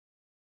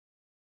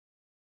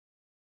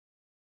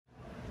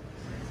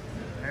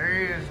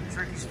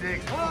3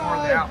 sticks before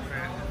the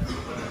outfit.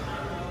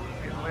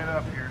 Getting lit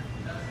up here.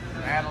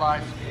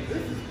 Madlife.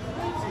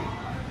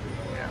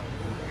 Yeah,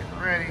 getting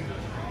ready.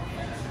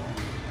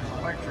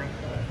 Electric.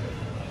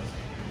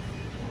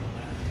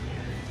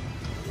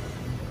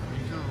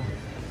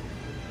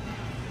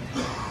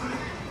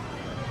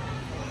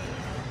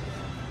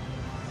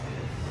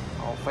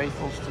 All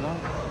faithfuls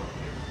tonight.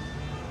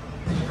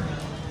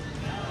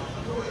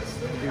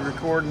 Be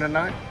recording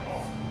tonight.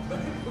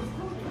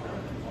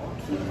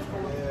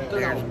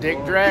 There's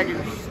Dick Dragon.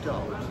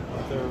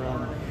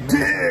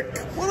 Dick!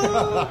 What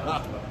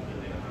up?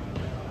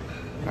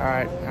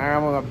 Alright,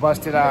 I'm on a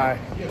busted eye.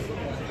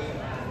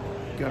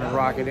 Gonna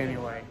rock it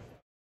anyway.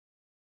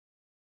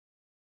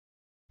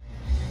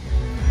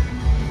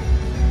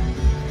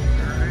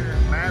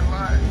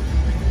 Madlife.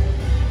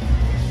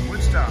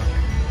 Woodstock.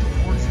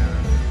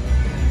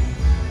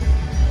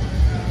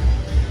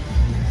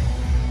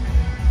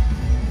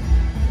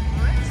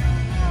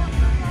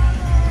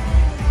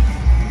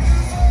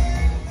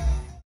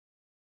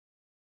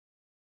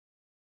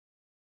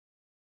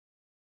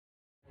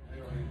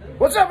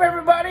 What's up,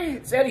 everybody?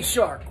 It's Eddie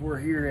Shark. We're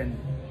here in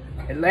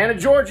Atlanta,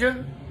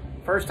 Georgia.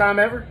 First time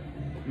ever.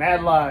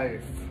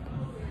 Madlife.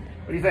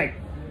 What do you think?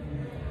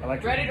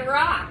 Ready to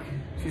rock.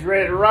 She's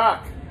ready to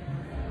rock.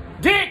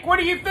 Dick, what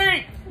do you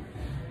think?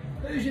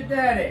 Who's your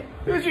daddy?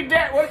 Who's your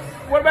dad?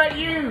 What about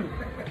you?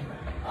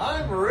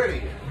 I'm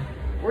ready.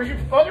 Where's your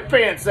other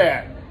pants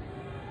at?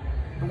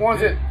 The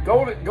ones that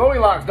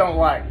Goldilocks don't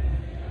like.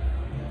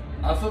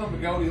 I sent them to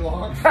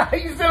Goldilocks.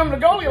 You sent them to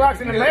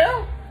Goldilocks in the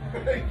mail?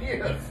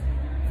 Yes.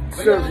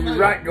 Serves you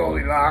right,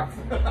 Goldilocks.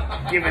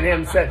 Giving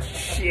him such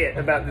shit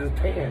about this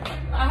pants.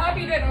 I hope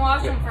you didn't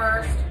wash them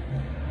first.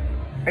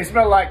 They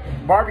smell like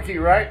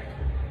barbecue, right?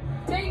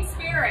 Team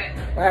spirit.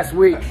 Last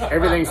week,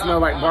 everything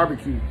smelled like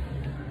barbecue.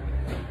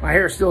 My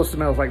hair still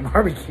smells like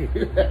barbecue.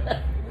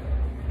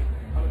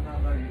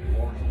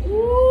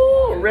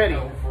 Woo, ready.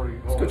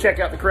 Let's go check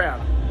out the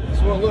crowd. This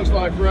is what it looks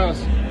like for us.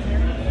 You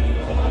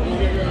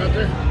get right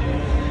there.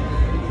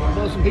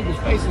 Blow some people's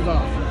faces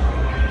off.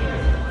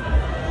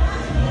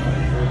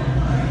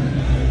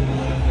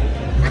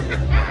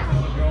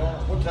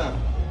 What time?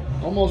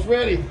 Almost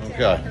ready.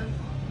 Okay.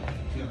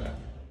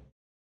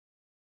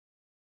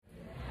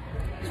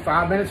 It's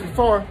 5 minutes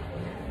before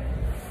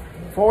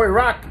we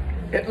rock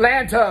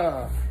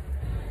Atlanta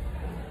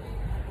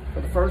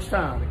for the first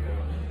time.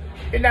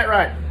 Isn't that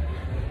right?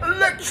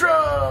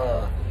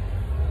 Electra!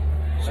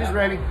 She's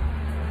ready.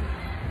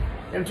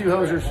 Them two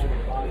hosers.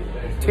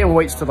 Tim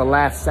waits till the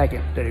last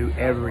second to do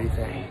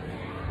everything.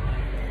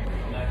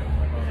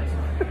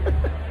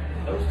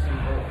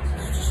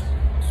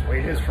 That's the way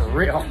it is for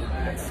real.